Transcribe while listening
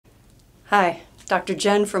Hi, Dr.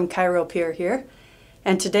 Jen from ChiroPure here,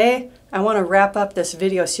 and today I want to wrap up this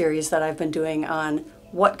video series that I've been doing on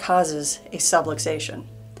what causes a subluxation.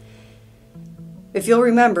 If you'll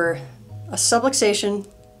remember, a subluxation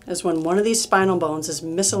is when one of these spinal bones is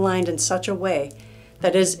misaligned in such a way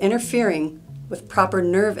that it is interfering with proper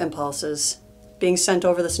nerve impulses being sent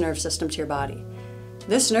over this nerve system to your body.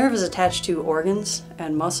 This nerve is attached to organs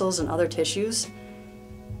and muscles and other tissues.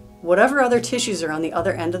 Whatever other tissues are on the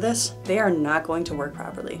other end of this, they are not going to work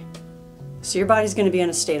properly. So your body's going to be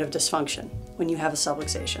in a state of dysfunction when you have a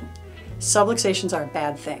subluxation. Subluxations are a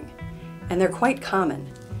bad thing, and they're quite common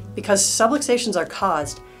because subluxations are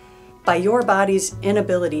caused by your body's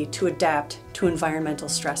inability to adapt to environmental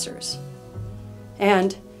stressors.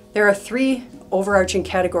 And there are three overarching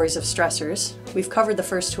categories of stressors. We've covered the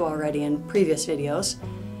first two already in previous videos.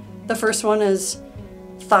 The first one is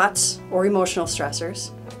thoughts or emotional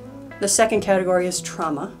stressors. The second category is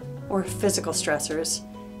trauma or physical stressors.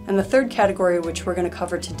 And the third category, which we're going to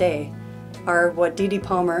cover today, are what D.D.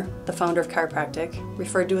 Palmer, the founder of Chiropractic,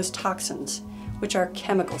 referred to as toxins, which are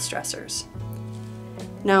chemical stressors.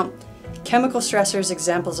 Now, chemical stressors,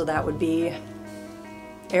 examples of that would be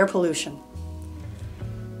air pollution,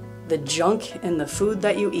 the junk in the food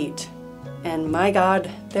that you eat. And my God,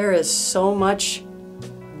 there is so much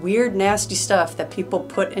weird, nasty stuff that people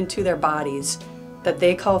put into their bodies that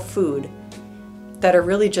they call food that are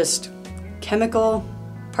really just chemical,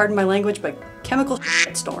 pardon my language, but chemical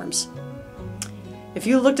storms. If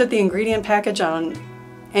you looked at the ingredient package on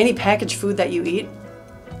any packaged food that you eat,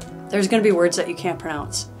 there's going to be words that you can't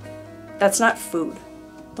pronounce. That's not food.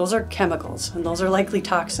 Those are chemicals, and those are likely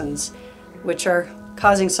toxins, which are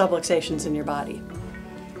causing subluxations in your body.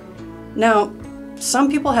 Now,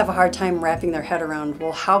 some people have a hard time wrapping their head around,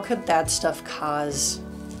 well, how could that stuff cause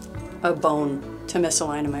a bone to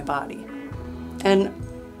misalign in my body? And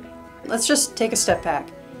let's just take a step back.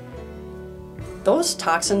 Those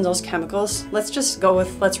toxins, those chemicals, let's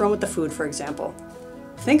run with the food, for example.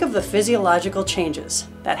 Think of the physiological changes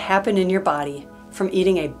that happen in your body from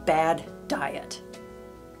eating a bad diet.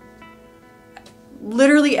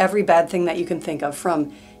 Literally every bad thing that you can think of,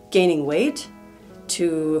 from gaining weight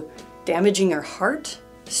to damaging your heart,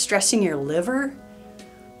 stressing your liver,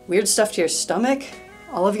 weird stuff to your stomach,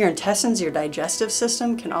 all of your intestines, your digestive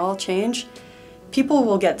system can all change. People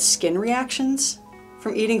will get skin reactions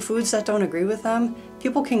from eating foods that don't agree with them.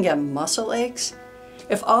 People can get muscle aches.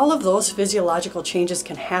 If all of those physiological changes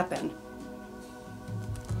can happen,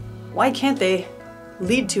 why can't they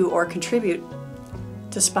lead to or contribute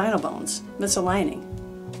to spinal bones misaligning?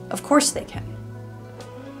 Of course they can.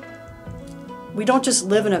 We don't just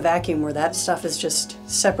live in a vacuum where that stuff is just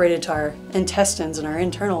separated to our intestines and our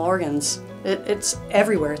internal organs. It's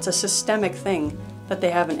everywhere. It's a systemic thing that they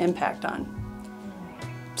have an impact on.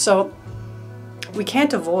 So we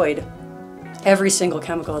can't avoid every single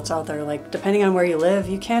chemical that's out there. Like, depending on where you live,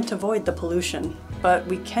 you can't avoid the pollution, but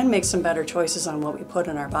we can make some better choices on what we put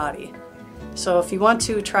in our body. So if you want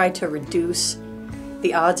to try to reduce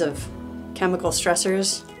the odds of chemical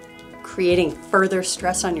stressors creating further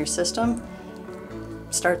stress on your system,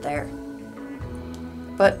 start there.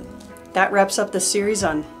 But that wraps up this series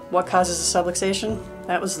on what causes a subluxation.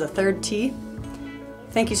 That was the third T.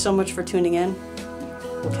 Thank you so much for tuning in.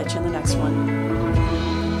 We'll catch you in the next one.